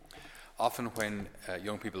often when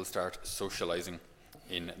young people start socializing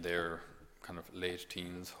in their kind of late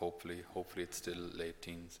teens, hopefully it's still late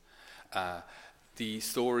teens, the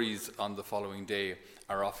stories on the following day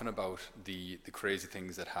are often about the crazy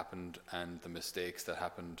things that happened and the mistakes that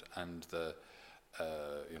happened and the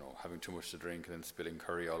having too much to drink and then spilling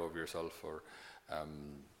curry all over yourself, or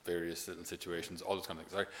various little situations, all those kind of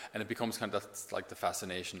things, right? And it becomes kind of, that's like the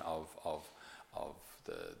fascination of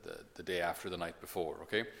the day after the night before,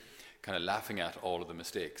 okay? Kind of laughing at all of the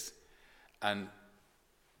mistakes. And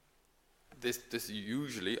this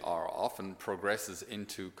usually or often progresses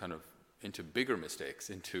into bigger mistakes,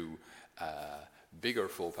 into bigger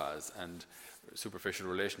faux pas and superficial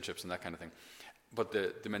relationships and that kind of thing. But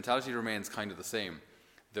the mentality remains kind of the same.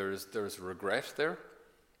 There's regret there,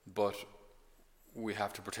 but we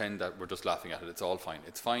have to pretend that we're just laughing at it. It's all fine.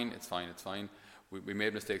 It's fine. We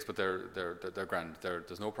made mistakes, but they're grand.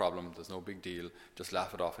 There's no problem. There's no big deal. Just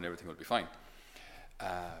laugh it off, and everything will be fine.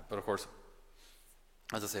 But of course,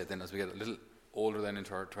 as I said, then as we get a little older, then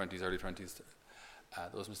into our 20s, early 20s,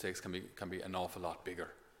 those mistakes can be an awful lot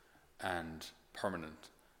bigger, and permanent,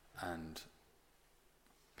 and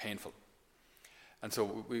painful. And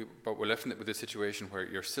so we're left with this situation where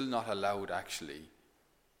you're still not allowed actually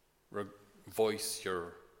voice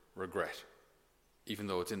your regret, even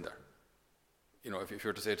though it's in there. If you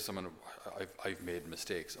were to say to someone, I've made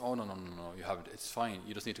mistakes. Oh, no, you haven't. It's fine.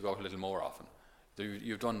 You just need to go out a little more often.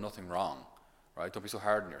 You've done nothing wrong, right? Don't be so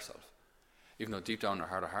hard on yourself. Even though deep down in our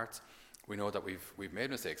heart of hearts, we know that we've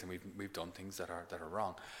made mistakes and we've done things that are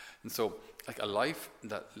wrong. And so, like, a life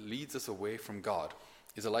that leads us away from God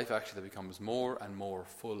is a life actually that becomes more and more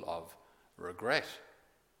full of regret,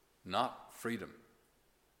 not freedom,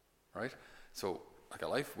 right? So, like, a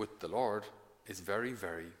life with the Lord is very,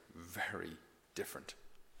 very, very different.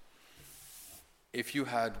 If you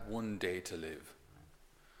had one day to live,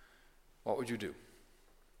 what would you do?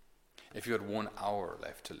 If you had 1 hour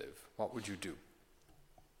left to live, what would you do?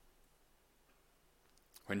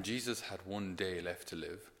 When Jesus had 1 day left to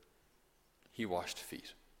live, he washed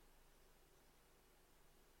feet.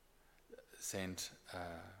 Saint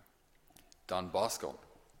Don Bosco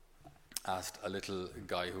asked a little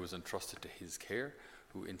guy who was entrusted to his care,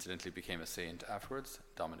 who incidentally became a saint afterwards,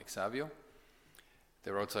 Dominic Savio. They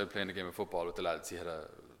were outside playing a game of football with the lads. He had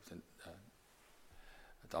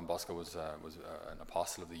Don Bosco was an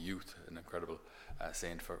apostle of the youth, an incredible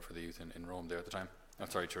saint for the youth in Rome there at the time.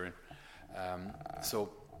 Turin. So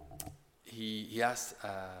he asked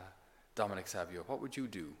Dominic Savio, what would you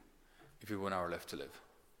do if you had 1 hour left to live?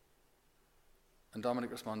 And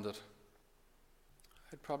Dominic responded,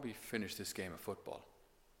 I'd probably finish this game of football.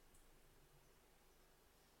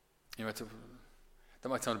 That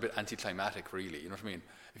might sound a bit anticlimactic, really. You know what I mean?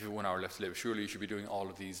 If you have 1 hour left to live, surely you should be doing all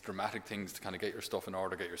of these dramatic things to kind of get your stuff in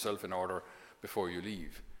order, get yourself in order before you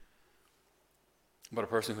leave. But a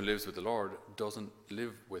person who lives with the Lord doesn't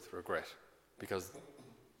live with regret, because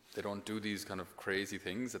they don't do these kind of crazy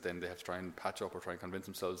things that then they have to try and patch up or try and convince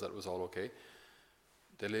themselves that it was all okay.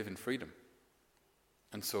 They live in freedom.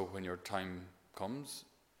 And so when your time comes,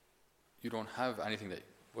 you don't have anything that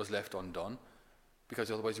was left undone, because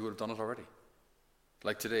otherwise you would have done it already.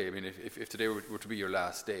 Like today, I mean, if today were to be your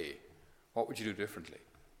last day, what would you do differently?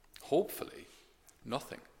 Hopefully,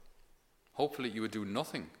 nothing. Hopefully you would do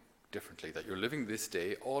nothing differently, that you're living this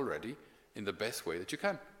day already in the best way that you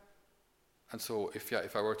can. And so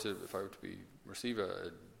if I were to receive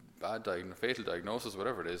a fatal diagnosis,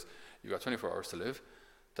 whatever it is, you've got 24 hours to live,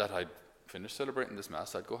 that I'd finish celebrating this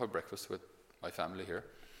Mass, I'd go have breakfast with my family here,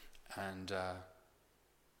 and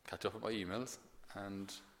catch up with my emails,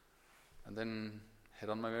 and then head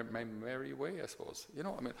on my merry way, I suppose.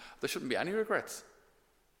 There shouldn't be any regrets.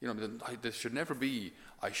 There should never be,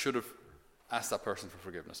 I should have asked that person for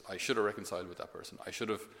forgiveness. I should have reconciled with that person. I should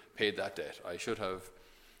have paid that debt. I should have.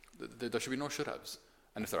 There should be no should-haves.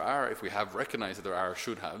 And if we have recognized that there are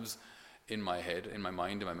should-haves in my head, in my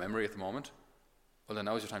mind, in my memory at the moment, well, then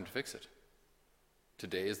now is your time to fix it.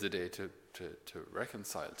 Today is the day to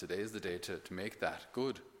reconcile. Today is the day to make that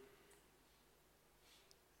good.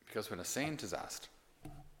 Because when a saint is asked,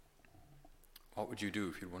 what would you do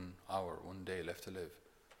if you had 1 hour, 1 day left to live?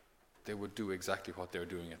 They would do exactly what they're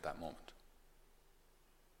doing at that moment.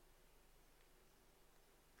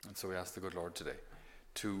 And so we ask the good Lord today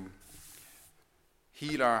to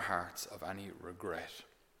heal our hearts of any regret,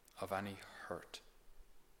 of any hurt.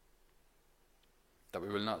 That we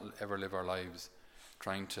will not ever live our lives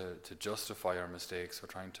trying to justify our mistakes or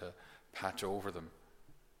trying to patch over them,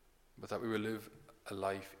 but that we will live a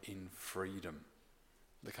life in freedom,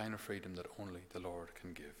 the kind of freedom that only the Lord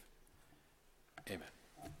can give. Amen.